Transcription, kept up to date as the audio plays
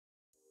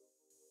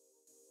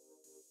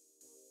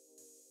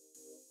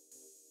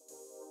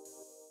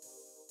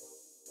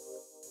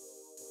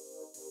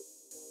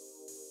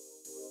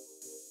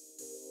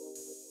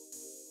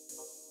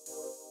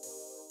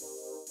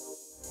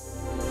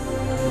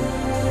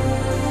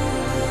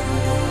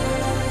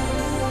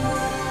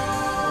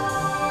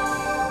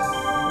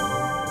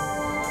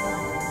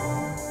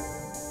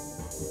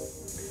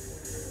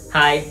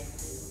Hi,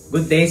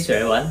 good day to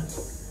everyone.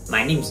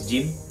 My name is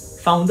Jim,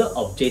 founder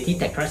of JT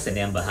Techtronics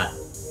and Berhad.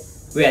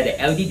 We are the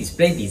LED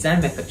display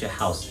design manufacturer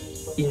house.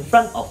 In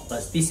front of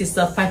us, this is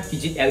the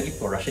 5-digit LED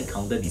production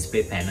counter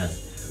display panel.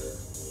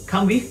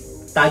 Come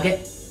with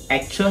target,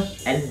 actual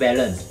and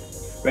balance.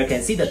 Where you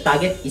can see the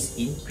target is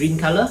in green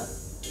color,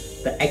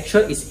 the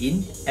actual is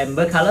in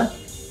amber color,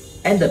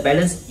 and the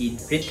balance in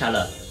red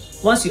color.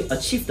 Once you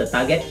achieve the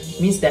target,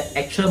 means that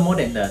actual more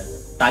than the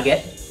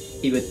target,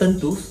 it will turn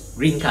to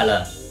green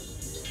color.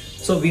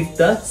 So with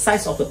the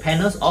size of the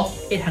panels of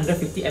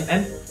 850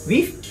 mm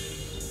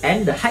width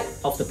and the height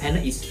of the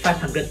panel is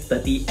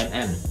 530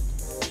 mm.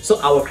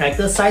 So our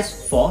character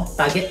size for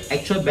target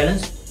actual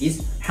balance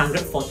is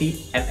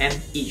 140 mm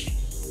each.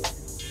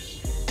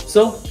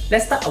 So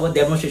let's start our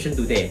demonstration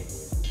today.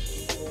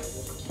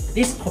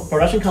 This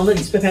production counter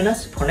display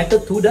panels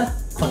connected to the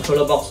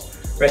controller box.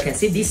 Where you can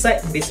see this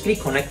side basically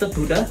connected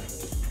to the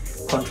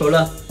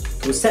controller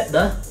to set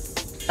the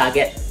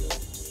target.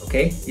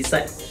 Okay, this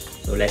side.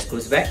 So let's go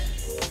back.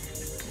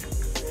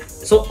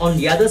 So on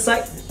the other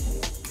side,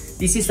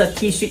 this is the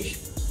key switch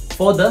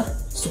for the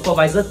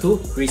supervisor to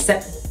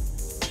reset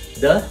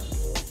the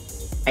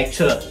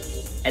actual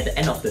at the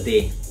end of the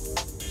day.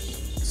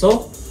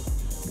 So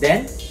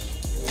then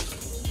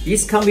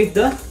this comes with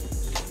the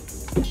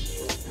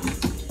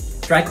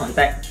dry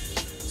contact.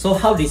 So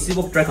how does it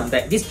work, dry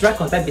contact? This dry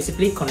contact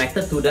basically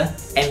connected to the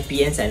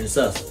NPN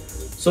sensors.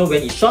 So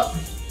when it's short,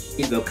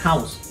 it will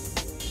count.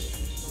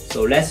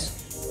 So let's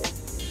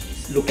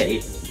look at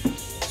it.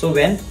 So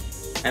when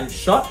I'm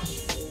short,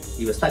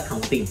 it will start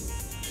counting.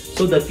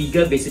 So the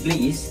figure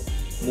basically is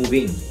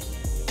moving.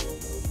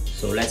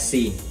 So let's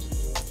see.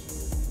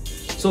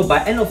 So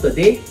by end of the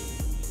day,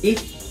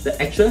 if the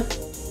actual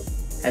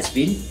has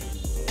been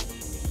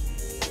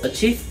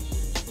achieved,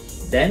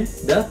 then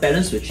the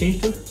balance will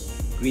change to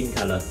green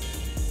color.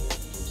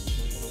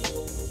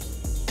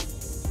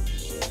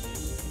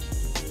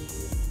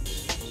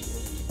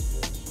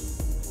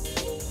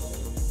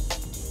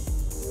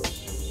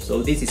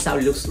 So this is how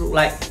it looks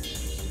like.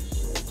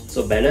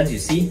 So balance, you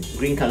see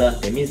green color,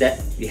 that means that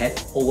we have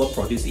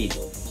overproduced it.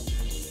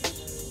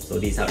 So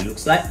this is how it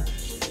looks like.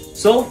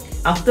 So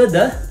after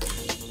the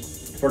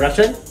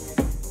production,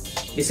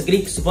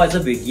 basically supervisor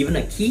will be given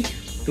a key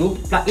to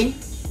plug in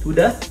to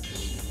the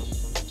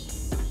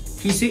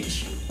key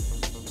switch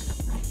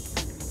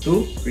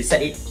to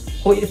reset it.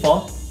 Hold it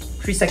for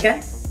 3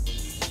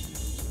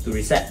 seconds to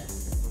reset.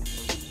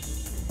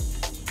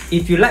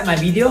 If you like my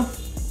video,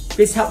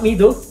 please help me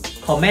to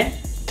comment,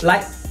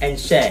 like and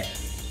share.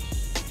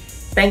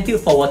 Thank you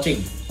for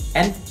watching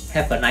and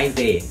have a nice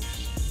day.